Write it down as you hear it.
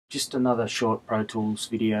Just another short Pro Tools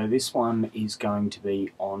video. This one is going to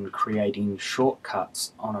be on creating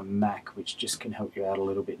shortcuts on a Mac, which just can help you out a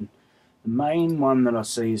little bit. And the main one that I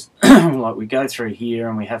see is like we go through here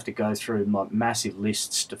and we have to go through like massive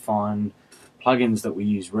lists to find plugins that we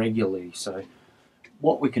use regularly. So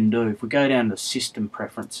what we can do, if we go down to System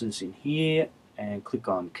Preferences in here and click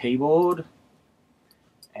on Keyboard,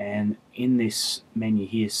 and in this menu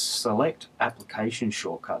here, select Application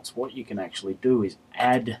Shortcuts. What you can actually do is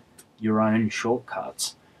add your own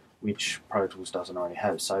shortcuts, which Pro Tools doesn't already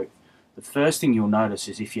have. So the first thing you'll notice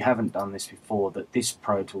is, if you haven't done this before, that this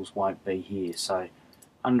Pro Tools won't be here. So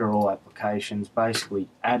under All Applications, basically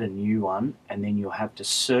add a new one, and then you'll have to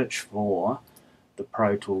search for the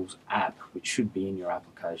Pro Tools app, which should be in your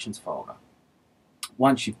Applications folder.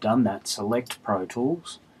 Once you've done that, select Pro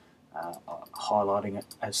Tools, highlighting it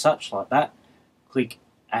as such like that, click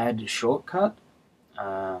Add Shortcut.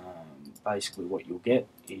 Basically what you'll get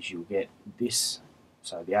is you'll get this,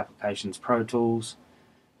 so the Applications Pro Tools.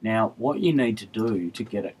 Now what you need to do to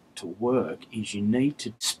get it to work is you need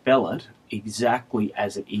to spell it exactly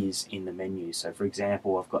as it is in the menu. So for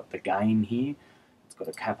example, I've got the gain here, it's got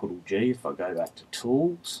a capital G. If I go back to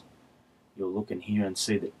Tools, you'll look in here and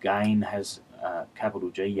see that gain has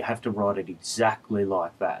capital G. You have to write it exactly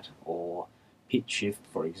like that, or pitch shift,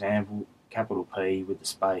 for example, capital P with the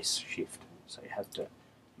space shift. So you have to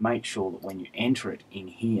make sure that when you enter it in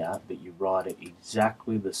here that you write it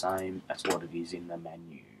exactly the same as what it is in the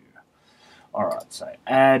menu. Alright, so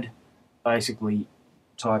add, basically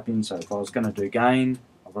type in, so if I was going to do gain,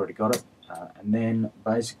 I've already got it, and then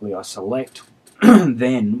basically I select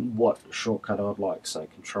then what shortcut I'd like, so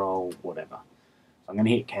control whatever. I'm going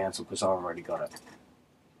to hit cancel because I've already got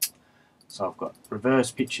it. So I've got reverse,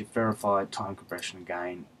 pitch shift, verify, time compression and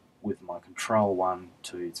gain with my control 1,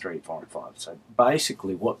 2, 3, 4 and 5. So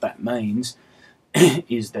basically what that means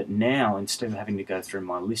is that now, instead of having to go through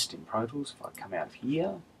my list in Pro Tools, if I come out of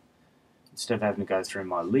here, instead of having to go through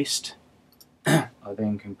my list, I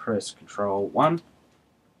then can press control 1,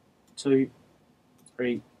 2,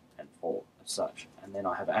 3 and 4 as such, and then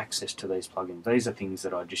I have access to these plugins. These are things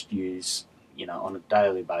that I just use, you know, on a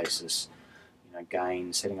daily basis. You know,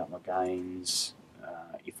 gain, setting up my gains,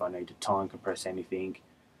 if I need to time compress anything,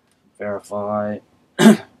 verify,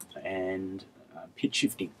 and pitch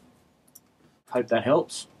shifting. Hope that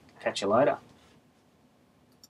helps. Catch you later.